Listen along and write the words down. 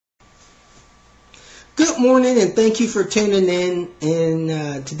morning, and thank you for tuning in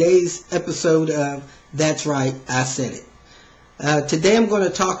today's episode of That's Right, I Said It. Today I'm going to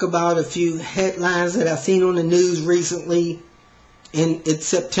talk about a few headlines that I've seen on the news recently. It's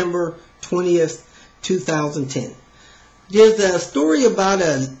September 20th, 2010. There's a story about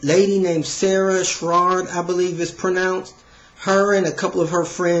a lady named Sarah Sherrod, I believe it's pronounced. Her and a couple of her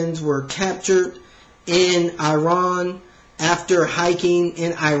friends were captured in Iran after hiking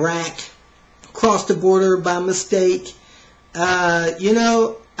in Iraq. Crossed the border by mistake. I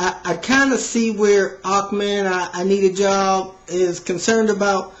kind of see where Ahmed, I Need a Job is concerned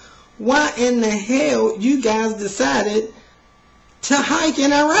about why in the hell you guys decided to hike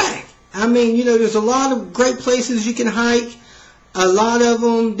in Iraq. I mean, there's a lot of great places you can hike, a lot of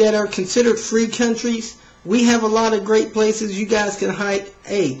them that are considered free countries. We have a lot of great places you guys can hike.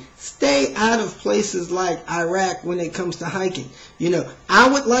 Hey, stay out of places like Iraq when it comes to hiking. I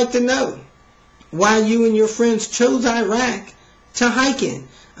would like to know why you and your friends chose Iraq to hike in.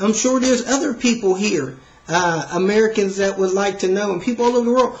 I'm sure there's other people here, Americans, that would like to know, and people all over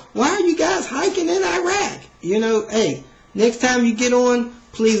the world, why are you guys hiking in Iraq? Hey, next time you get on,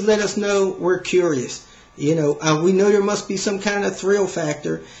 please let us know. We're curious. We know there must be some kind of thrill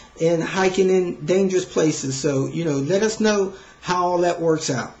factor in hiking in dangerous places. So, let us know how all that works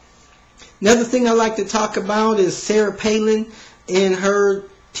out. Another thing I like to talk about is Sarah Palin and her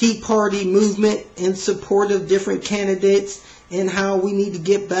Tea Party movement in support of different candidates, and how we need to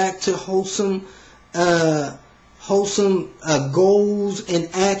get back to wholesome goals and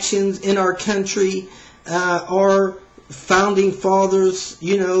actions in our country. Our founding fathers,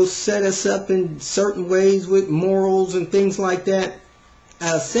 set us up in certain ways with morals and things like that.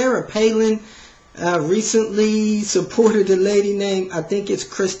 Sarah Palin recently supported a lady named, I think it's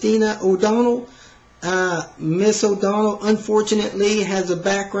Christina O'Donnell. Miss O'Donnell, unfortunately, has a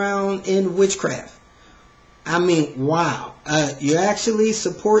background in witchcraft. I mean, wow. You're actually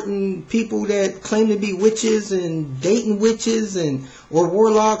supporting people that claim to be witches and dating witches or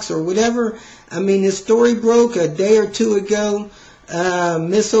warlocks or whatever. I mean, this story broke a day or two ago.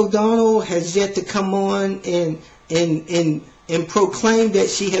 Miss O'Donnell has yet to come on and proclaim that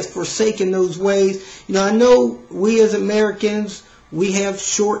she has forsaken those ways. I know we as Americans, we have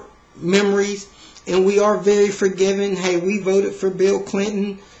short memories, and we are very forgiving. Hey, we voted for Bill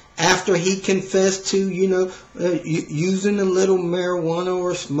Clinton after he confessed to, using a little marijuana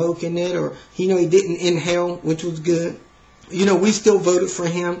or smoking it, or, he didn't inhale, which was good. We still voted for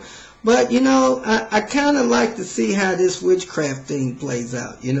him. But, I kind of like to see how this witchcraft thing plays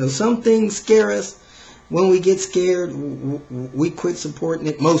out. Some things scare us. When we get scared, we quit supporting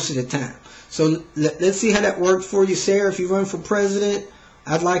it most of the time. So let's see how that works for you, Sarah. If you run for president,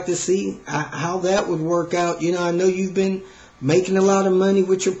 I'd like to see how that would work out. I know you've been making a lot of money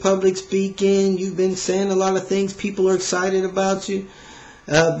with your public speaking. You've been saying a lot of things. People are excited about you.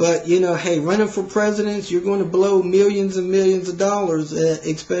 But, hey, running for president, you're going to blow millions and millions of dollars,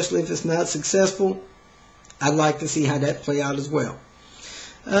 especially if it's not successful. I'd like to see how that play out as well.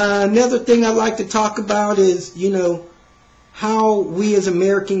 Another thing I'd like to talk about is, how we as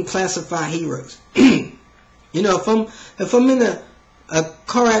Americans classify heroes. If I'm in a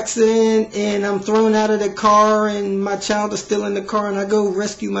car accident and I'm thrown out of the car and my child is still in the car and I go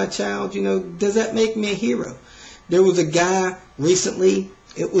rescue my child, does that make me a hero? There was a guy recently,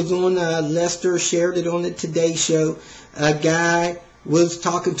 it was on Lester, shared it on the Today Show. A guy was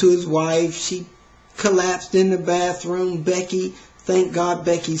talking to his wife. She collapsed in the bathroom. Becky, thank God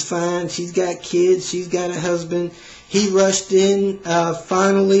Becky's fine. She's got kids. She's got a husband. He rushed in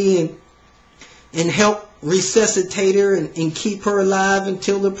finally and helped resuscitate her and keep her alive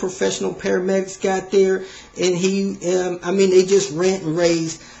until the professional paramedics got there. And they just rant and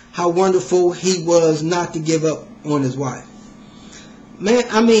rave how wonderful he was not to give up on his wife. Man,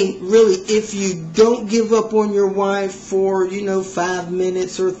 really, if you don't give up on your wife for, 5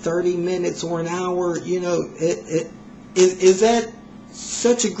 minutes or 30 minutes or an hour, is that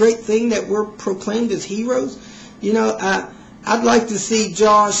such a great thing that we're proclaimed as heroes? I'd like to see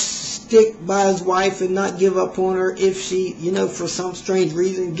Josh stick by his wife and not give up on her if she, for some strange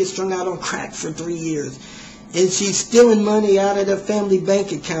reason gets thrown out on crack for 3 years. And she's stealing money out of the family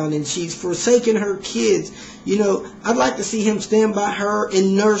bank account and she's forsaken her kids. I'd like to see him stand by her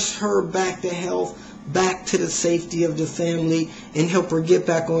and nurse her back to health, back to the safety of the family, and help her get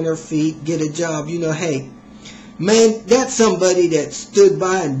back on her feet, get a job. Hey, man, that's somebody that stood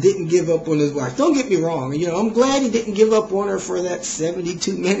by and didn't give up on his wife. Don't get me wrong. I'm glad he didn't give up on her for that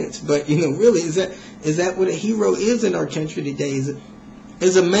 72 minutes. But, really, is that what a hero is in our country today?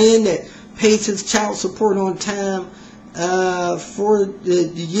 Is a man that pays his child support on time, for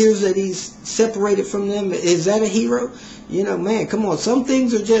the years that he's separated from them. Is that a hero? You know, man, come on. Some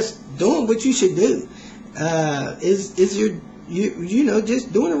things are just doing what you should do. Is you know,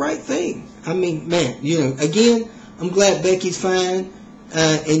 just doing the right thing. I mean, man, you know, again, I'm glad Becky's fine,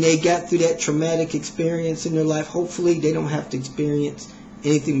 and they got through that traumatic experience in their life. Hopefully they don't have to experience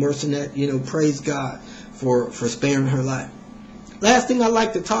anything worse than that. You know, praise God for sparing her life. Last thing I'd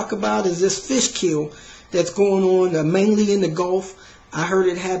like to talk about is this fish kill that's going on mainly in the Gulf. I heard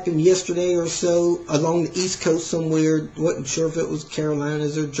it happen yesterday or so along the East Coast somewhere. Wasn't sure if it was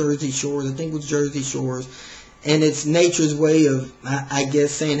Carolinas or Jersey Shores. I think it was Jersey Shores. And it's nature's way of, I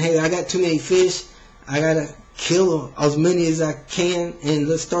guess, saying, hey, I got too many fish. I got to kill as many as I can, and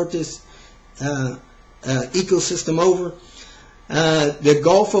let's start this ecosystem over. The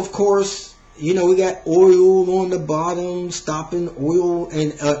Gulf, of course, you know, we got oil on the bottom, stopping oil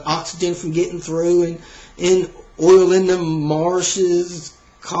and oxygen from getting through, and oil in the marshes,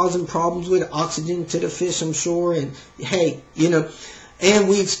 causing problems with oxygen to the fish, I'm sure. And hey, you know, and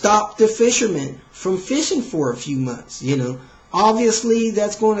we've stopped the fishermen from fishing for a few months, you know. Obviously,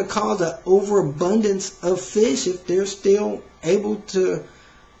 that's going to cause an overabundance of fish if they're still able to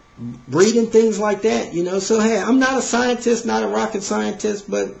breed and things like that, you know. So, hey, I'm not a scientist, not a rocket scientist,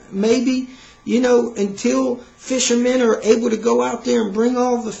 but maybe, you know, until fishermen are able to go out there and bring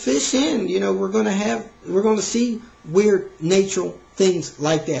all the fish in, you know, we're going to see weird natural things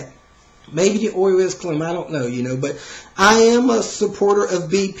like that. Maybe the oil is clean, I don't know, you know, but I am a supporter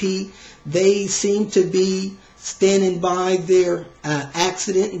of BP. They seem to be standing by their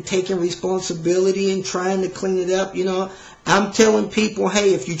accident and taking responsibility and trying to clean it up. You know, I'm telling people,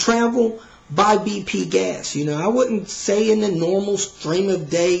 hey, if you travel, buy BP gas. You know, I wouldn't say in the normal stream of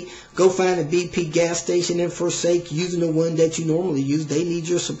day, go find a BP gas station and forsake using the one that you normally use. They need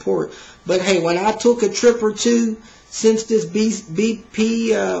your support. But hey, when I took a trip or two since this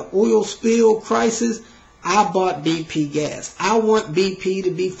BP oil spill crisis, I bought BP gas. I want BP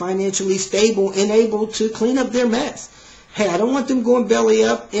to be financially stable and able to clean up their mess. Hey, I don't want them going belly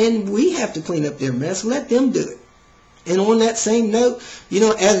up and we have to clean up their mess. Let them do it. And on that same note, you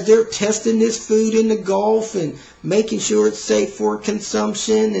know, as they're testing this food in the Gulf and making sure it's safe for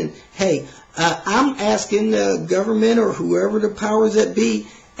consumption, and hey, I'm asking the government or whoever the powers that be,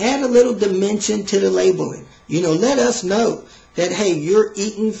 add a little dimension to the labeling. You know, let us know that, hey, you're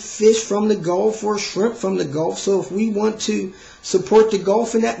eating fish from the Gulf or shrimp from the Gulf, so if we want to support the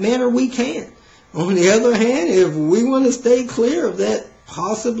Gulf in that manner, we can. On the other hand, if we want to stay clear of that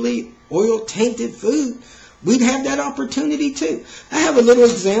possibly oil-tainted food, we'd have that opportunity too. I have a little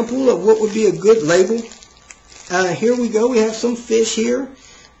example of what would be a good label. Here we go. We have some fish here.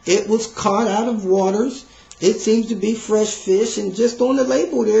 It was caught out of waters. It seems to be fresh fish, and just on the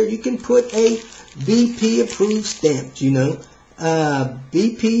label there, you can put a BP approved stamp, you know.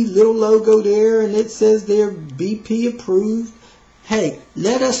 BP little logo there, and it says they're BP approved. Hey,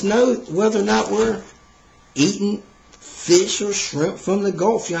 let us know whether or not we're eating fish or shrimp from the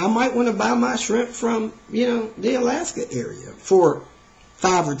Gulf. You know, I might want to buy my shrimp from, you know, the Alaska area for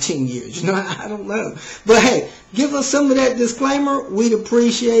 5 or 10 years. You know, I don't know. But hey, give us some of that disclaimer. We'd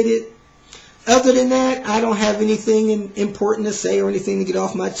appreciate it. Other than that, I don't have anything important to say or anything to get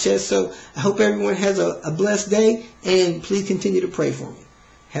off my chest. So I hope everyone has a blessed day, and please continue to pray for me.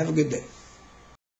 Have a good day.